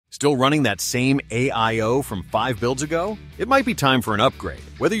Still running that same AIO from 5 builds ago? It might be time for an upgrade.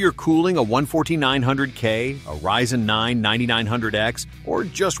 Whether you're cooling a 14900K, a Ryzen 9 9900X, or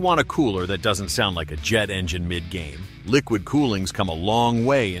just want a cooler that doesn't sound like a jet engine mid-game, liquid cooling's come a long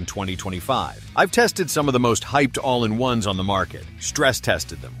way in 2025. I've tested some of the most hyped all-in-ones on the market,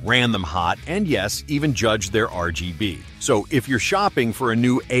 stress-tested them, ran them hot, and yes, even judged their RGB. So if you're shopping for a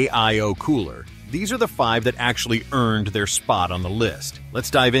new AIO cooler, these are the 5 that actually earned their spot on the list. Let's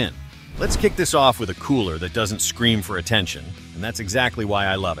dive in. Let's kick this off with a cooler that doesn't scream for attention, and that's exactly why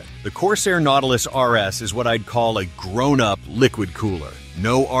I love it. The Corsair Nautilus RS is what I'd call a grown-up liquid cooler.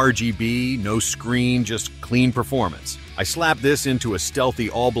 No RGB, no screen, just clean performance. I slapped this into a stealthy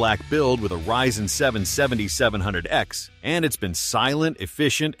all-black build with a Ryzen 7 7700X, and it's been silent,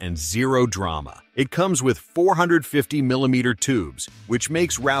 efficient, and zero drama. It comes with 450mm tubes, which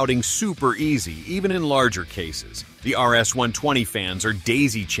makes routing super easy, even in larger cases. The RS120 fans are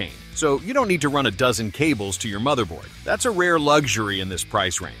daisy-chained, so you don't need to run a dozen cables to your motherboard. That's a rare luxury in this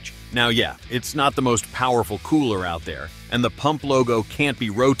price range. Now yeah, it's not the most powerful cooler out there, and the pump logo can't be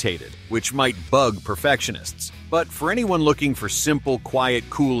rotated, which might bug perfectionists. But for anyone looking for simple, quiet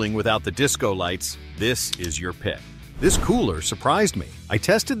cooling without the disco lights, this is your pick. This cooler surprised me. I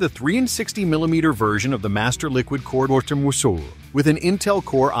tested the 360mm version of the MasterLiquid Corsair with an Intel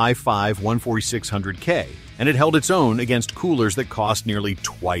Core i5 14600K, and it held its own against coolers that cost nearly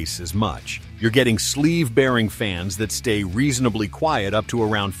twice as much. You're getting sleeve-bearing fans that stay reasonably quiet up to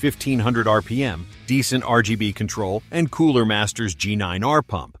around 1500 RPM, decent RGB control, and Cooler Master's G9R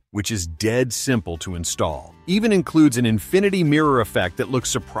pump, which is dead simple to install. Even includes an infinity mirror effect that looks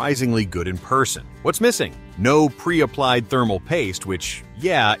surprisingly good in person. What's missing? No pre-applied thermal paste, which,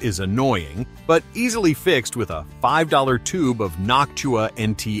 yeah, is annoying, but easily fixed with a $5 tube of Noctua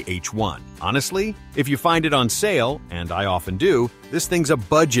NT-H1. Honestly, if you find it on sale, and I often do, this thing's a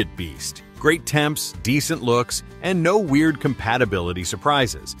budget beast. Great temps, decent looks, and no weird compatibility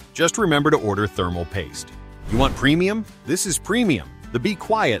surprises. Just remember to order thermal paste. You want premium? This is premium. The Be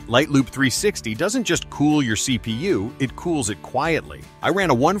Quiet Light Loop 360 doesn't just cool your CPU, it cools it quietly. I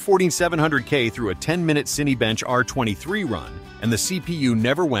ran a 14700K through a 10-minute Cinebench R23 run, and the CPU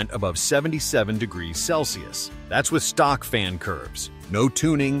never went above 77 degrees Celsius. That's with stock fan curves. No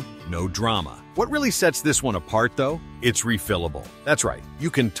tuning, no drama. What really sets this one apart, though? It's refillable. That's right, you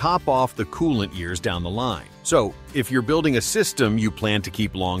can top off the coolant years down the line. So, if you're building a system you plan to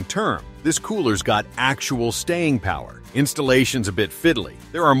keep long-term, this cooler's got actual staying power. Installation's a bit fiddly.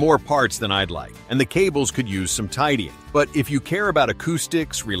 There are more parts than I'd like, and the cables could use some tidying. But if you care about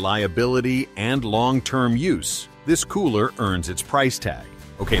acoustics, reliability, and long-term use, this cooler earns its price tag.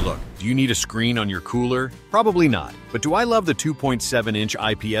 Okay, look, do you need a screen on your cooler? Probably not. But do I love the 2.7-inch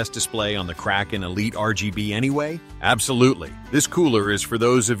IPS display on the Kraken Elite RGB anyway? Absolutely. This cooler is for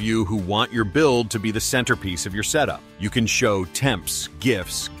those of you who want your build to be the centerpiece of your setup. You can show temps,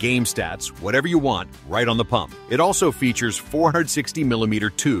 GIFs, game stats, whatever you want, right on the pump. It also features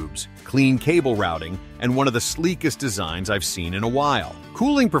 460mm tubes, clean cable routing, and one of the sleekest designs I've seen in a while.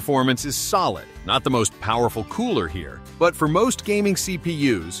 Cooling performance is solid. Not the most powerful cooler here, but for most gaming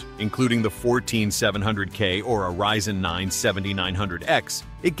CPUs, including the 14700K or a Ryzen 9 7900X,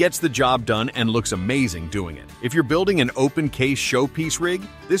 it gets the job done and looks amazing doing it. If you're building an open case showpiece rig,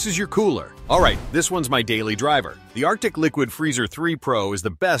 this is your cooler. Alright, this one's my daily driver. The Arctic Liquid Freezer 3 Pro is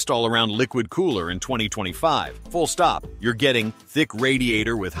the best all-around liquid cooler in 2025. Full stop. You're getting thick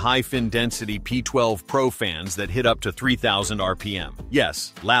radiator with high fin density P12 Pro fans that hit up to 3000 RPM.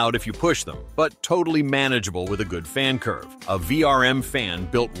 Yes, loud if you push them, but totally manageable with a good fan curve. A VRM fan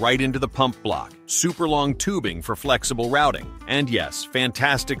built right into the pump block. Super long tubing for flexible routing. And yes,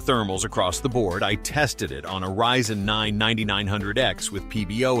 fantastic thermals across the board. I tested it on a Ryzen 9 9900X with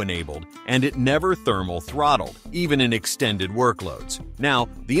PBO enabled, and it never thermal throttled, even in extended workloads. Now,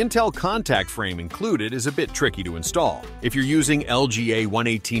 the Intel contact frame included is a bit tricky to install. If you're using LGA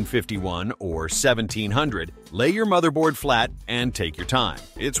 11851 or 1700, lay your motherboard flat and take your time.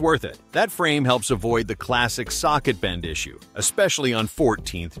 It's worth it. That frame helps avoid the classic socket bend issue, especially on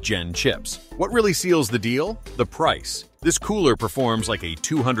 14th gen chips. What really seals the deal? The price. This cooler performs like a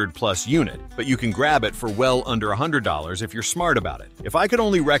 200-plus unit, but you can grab it for well under $100 if you're smart about it. If I could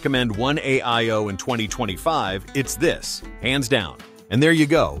only recommend one AIO in 2025, it's this, hands down. And there you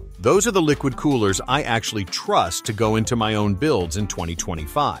go. Those are the liquid coolers I actually trust to go into my own builds in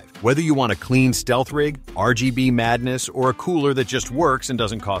 2025. Whether you want a clean stealth rig, RGB madness, or a cooler that just works and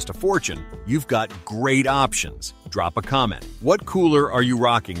doesn't cost a fortune, you've got great options. Drop a comment. What cooler are you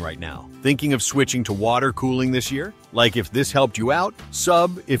rocking right now? Thinking of switching to water cooling this year? Like if this helped you out,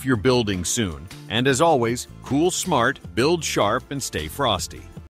 sub if you're building soon. And as always, cool smart, build sharp, and stay frosty.